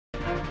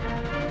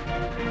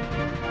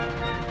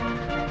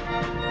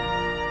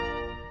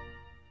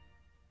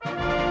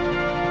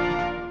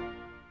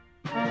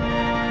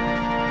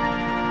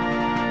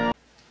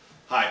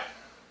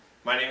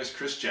name is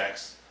Chris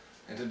Jacks,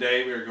 and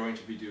today we are going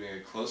to be doing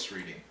a close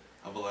reading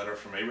of a letter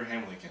from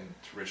Abraham Lincoln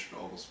to Richard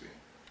Oglesby.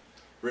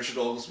 Richard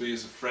Oglesby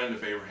is a friend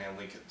of Abraham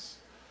Lincoln's.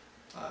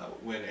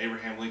 When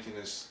Abraham Lincoln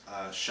is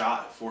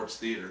shot at Ford's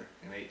Theater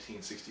in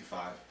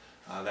 1865,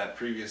 that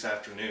previous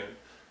afternoon,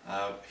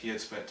 he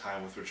had spent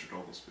time with Richard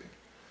Oglesby.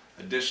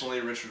 Additionally,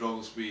 Richard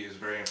Oglesby is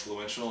very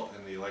influential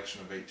in the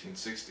election of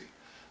 1860.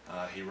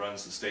 He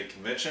runs the state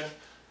convention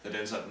that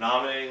ends up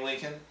nominating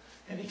Lincoln,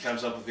 and he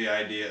comes up with the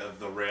idea of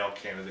the rail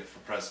candidate for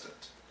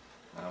president,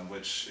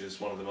 which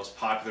is one of the most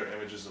popular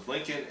images of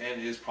Lincoln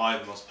and is probably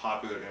the most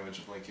popular image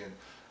of Lincoln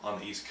on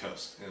the East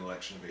Coast in the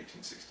election of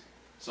 1860.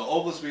 So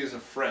Oglesby is a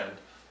friend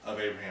of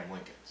Abraham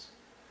Lincoln's.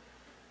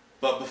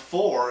 But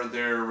before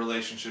their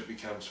relationship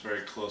becomes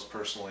very close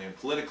personally and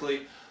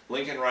politically,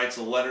 Lincoln writes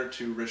a letter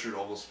to Richard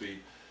Oglesby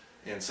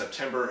in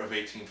September of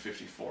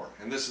 1854,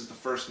 and this is the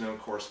first known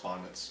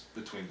correspondence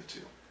between the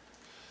two.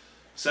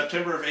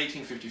 September of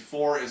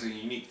 1854 is a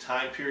unique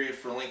time period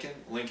for Lincoln.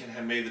 Lincoln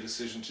had made the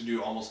decision to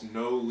do almost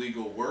no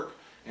legal work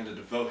and to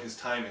devote his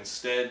time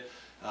instead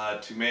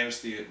to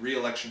manage the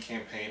re-election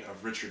campaign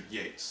of Richard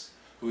Yates,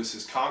 who is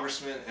his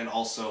congressman and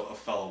also a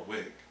fellow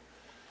Whig.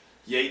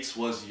 Yates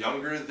was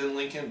younger than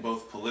Lincoln,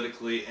 both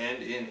politically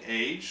and in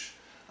age,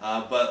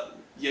 but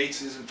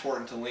Yates is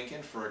important to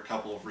Lincoln for a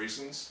couple of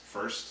reasons.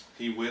 First,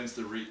 he wins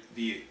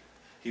the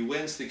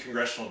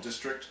congressional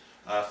district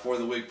for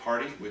the Whig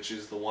Party, which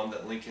is the one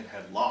that Lincoln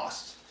had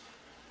lost.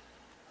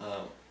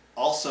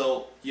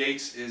 Also,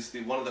 Yates is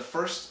one of the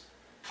first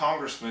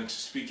congressmen to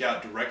speak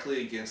out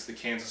directly against the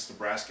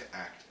Kansas-Nebraska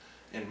Act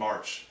in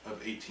March of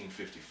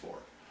 1854.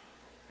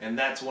 And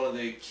that's one of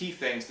the key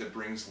things that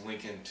brings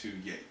Lincoln to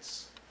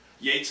Yates.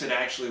 Yates had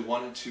actually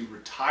wanted to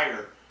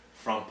retire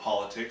from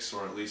politics,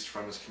 or at least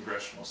from his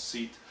congressional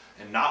seat,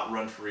 and not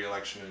run for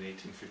re-election in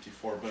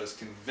 1854, but is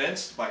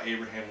convinced by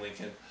Abraham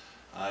Lincoln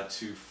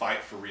to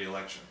fight for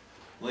re-election.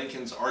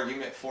 Lincoln's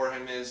argument for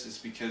him is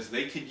because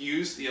they could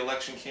use the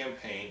election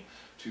campaign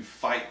to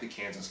fight the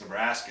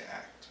Kansas-Nebraska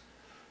Act.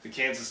 The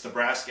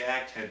Kansas-Nebraska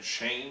Act had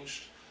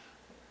changed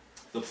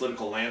the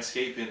political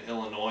landscape in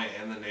Illinois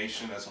and the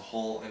nation as a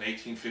whole in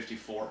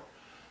 1854.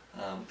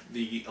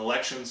 The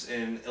elections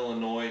in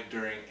Illinois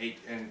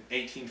in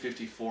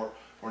 1854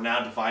 were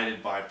now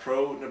divided by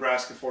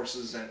pro-Nebraska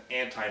forces and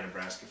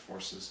anti-Nebraska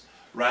forces,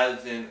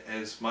 rather than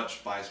as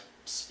much by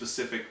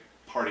specific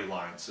party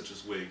lines such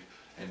as Whig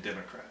and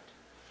Democrat.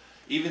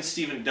 Even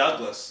Stephen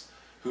Douglas,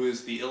 who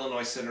is the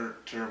Illinois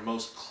senator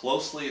most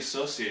closely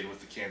associated with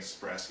the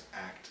Kansas-Nebraska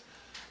Act,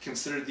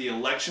 considered the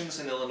elections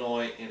in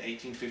Illinois in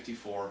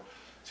 1854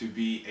 to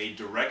be a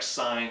direct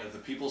sign of the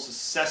people's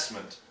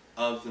assessment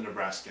of the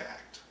Nebraska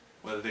Act,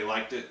 whether they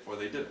liked it or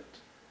they didn't.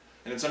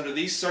 And it's under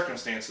these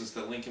circumstances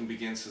that Lincoln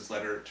begins his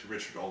letter to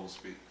Richard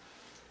Oglesby.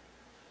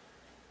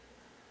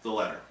 The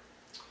letter.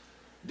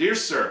 Dear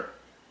Sir,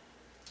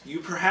 you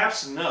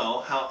perhaps know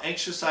how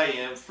anxious I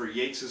am for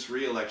Yates's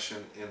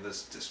re-election in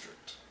this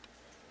district.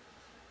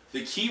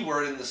 The key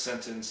word in the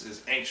sentence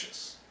is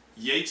anxious.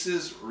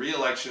 Yates's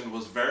re-election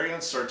was very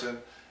uncertain,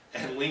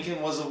 and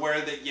Lincoln was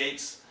aware that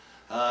Yates,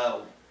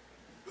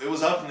 it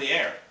was up in the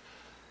air.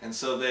 And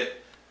so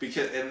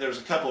and there's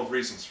a couple of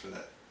reasons for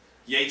that.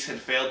 Yates had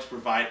failed to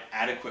provide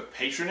adequate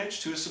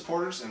patronage to his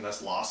supporters and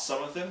thus lost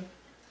some of them.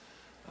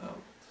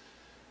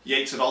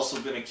 Yates had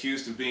also been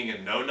accused of being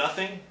a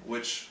know-nothing,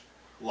 which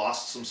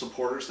lost some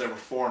supporters that were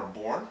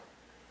foreign-born.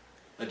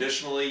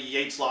 Additionally,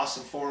 Yates lost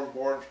some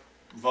foreign-born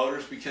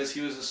voters because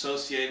he was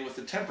associated with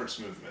the temperance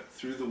movement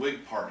through the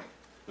Whig Party,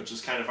 which is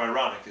kind of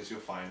ironic, as you'll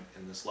find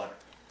in this letter.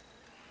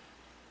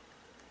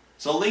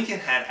 So Lincoln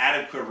had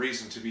adequate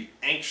reason to be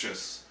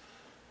anxious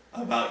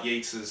about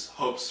Yates's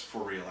hopes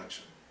for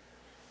re-election.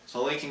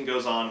 So Lincoln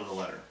goes on in the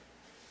letter.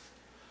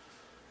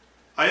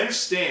 I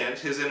understand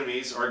his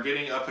enemies are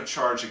getting up a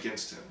charge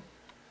against him,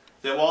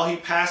 that while he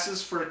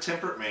passes for a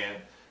temperate man,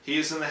 he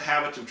is in the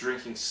habit of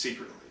drinking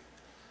secretly,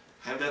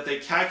 and that they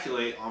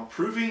calculate on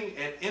proving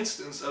an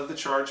instance of the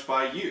charge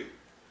by you.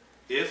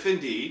 If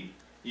indeed,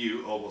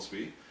 you,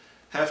 Oglesby,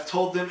 have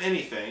told them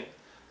anything,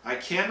 I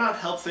cannot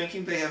help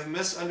thinking they have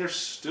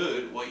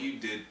misunderstood what you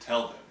did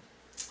tell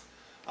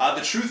them.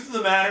 The truth of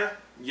the matter,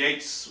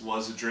 Yates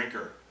was a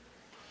drinker.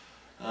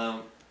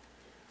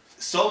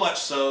 So much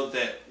so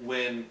that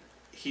when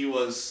he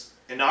was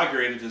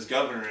inaugurated as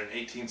governor in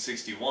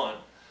 1861,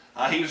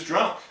 he was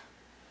drunk.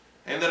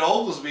 And that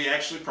Oglesby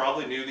actually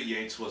probably knew that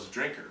Yates was a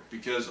drinker,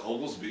 because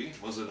Oglesby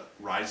was a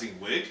rising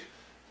Whig,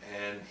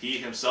 and he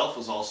himself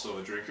was also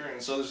a drinker,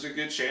 and so there's a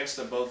good chance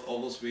that both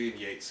Oglesby and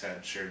Yates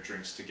had shared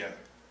drinks together.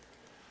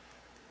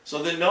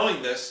 So then,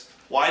 knowing this,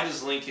 why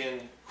does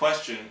Lincoln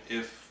question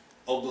if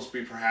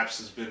Oglesby perhaps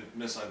has been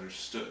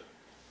misunderstood?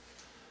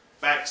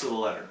 Back to the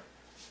letter.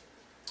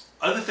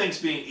 Other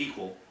things being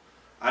equal,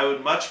 I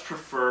would much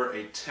prefer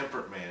a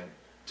temperate man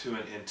to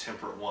an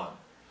intemperate one.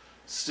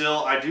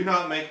 Still, I do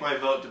not make my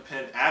vote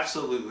depend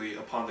absolutely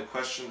upon the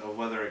question of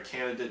whether a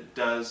candidate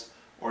does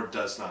or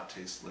does not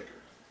taste liquor.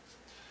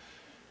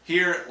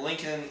 Here,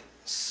 Lincoln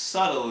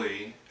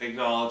subtly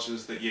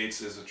acknowledges that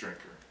Yates is a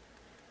drinker.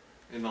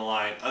 in the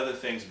line, other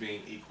things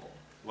being equal.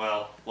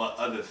 Well, what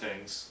other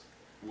things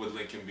would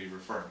Lincoln be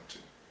referring to?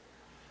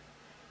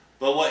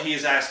 But what he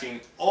is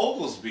asking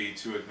Oglesby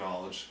to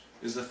acknowledge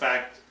is the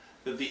fact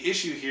that the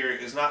issue here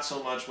is not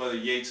so much whether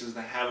Yates is in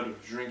the habit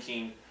of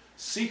drinking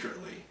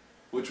secretly,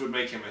 which would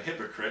make him a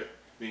hypocrite,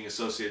 being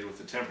associated with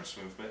the temperance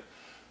movement,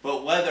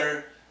 but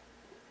whether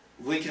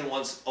Lincoln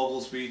wants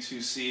Oglesby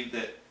to see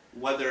that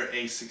whether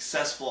a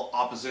successful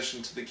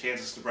opposition to the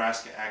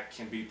Kansas-Nebraska Act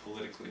can be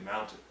politically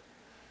mounted.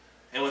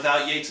 And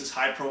without Yates's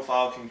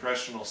high-profile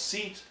congressional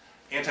seat,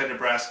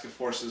 anti-Nebraska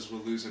forces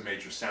would lose a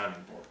major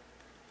sounding board.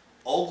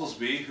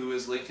 Oglesby, who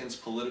is Lincoln's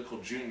political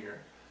junior,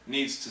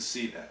 needs to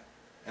see that.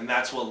 And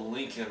that's what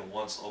Lincoln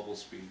wants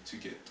Oglesby to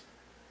get.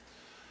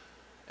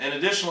 And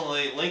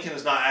additionally, Lincoln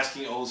is not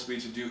asking Oglesby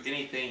to do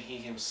anything he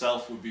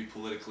himself would be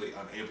politically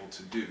unable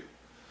to do.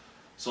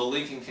 So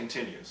Lincoln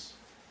continues.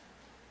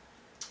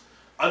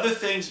 Other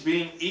things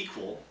being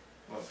equal,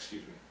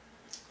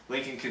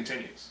 Lincoln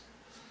continues.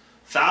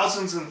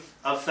 Thousands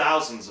of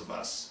thousands of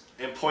us,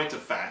 in point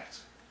of fact,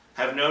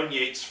 have known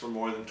Yates for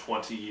more than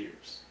 20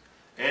 years.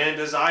 And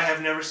as I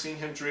have never seen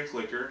him drink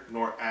liquor,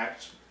 nor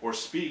act or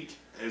speak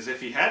as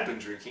if he had been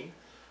drinking,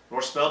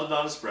 nor smelled it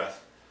on his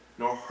breath,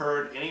 nor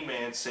heard any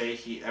man say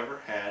he ever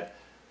had,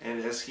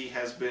 and as he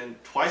has been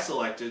twice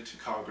elected to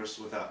Congress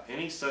without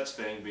any such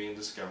thing being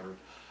discovered,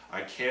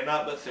 I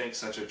cannot but think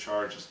such a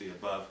charge as the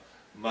above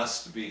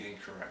must be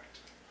incorrect.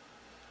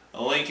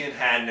 Lincoln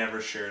had never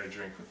shared a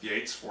drink with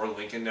Yates, for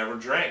Lincoln never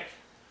drank.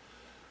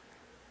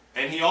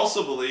 And he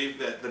also believed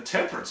that the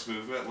temperance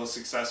movement was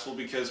successful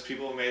because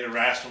people made a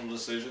rational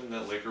decision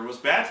that liquor was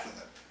bad for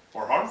them,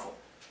 or harmful.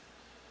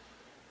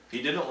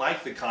 He didn't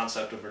like the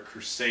concept of a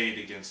crusade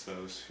against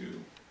those who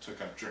took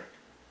up drink.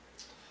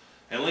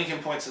 And Lincoln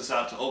points this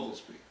out to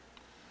Oglesby,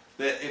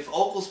 that if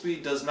Oglesby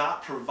does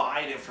not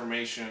provide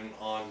information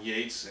on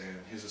Yates and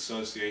his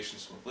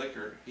associations with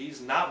liquor,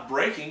 he's not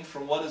breaking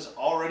from what is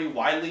already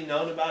widely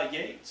known about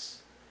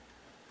Yates.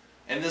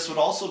 And this would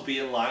also be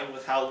in line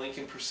with how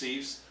Lincoln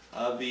perceives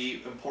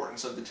the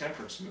importance of the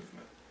temperance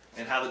movement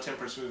and how the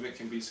temperance movement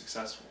can be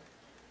successful.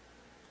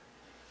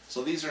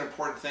 So these are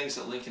important things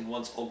that Lincoln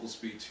wants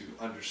Oglesby to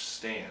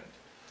understand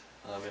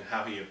in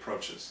how he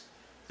approaches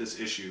this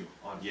issue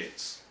on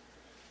Yates.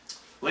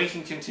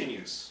 Lincoln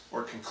continues,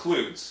 or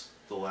concludes,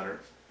 the letter.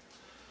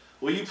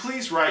 Will you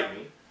please write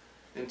me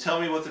and tell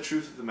me what the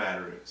truth of the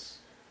matter is?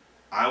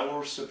 I will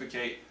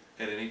reciprocate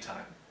at any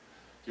time.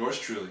 Yours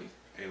truly,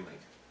 A. Lincoln.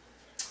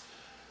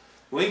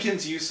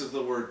 Lincoln's use of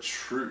the word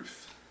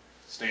truth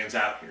stands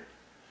out here.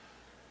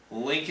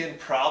 Lincoln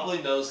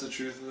probably knows the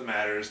truth of the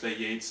matter is that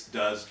Yates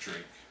does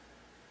drink.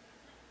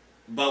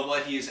 But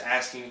what he is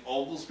asking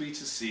Oglesby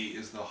to see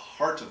is the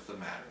heart of the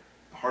matter,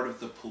 the heart of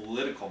the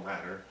political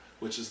matter,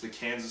 which is the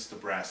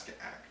Kansas-Nebraska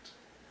Act.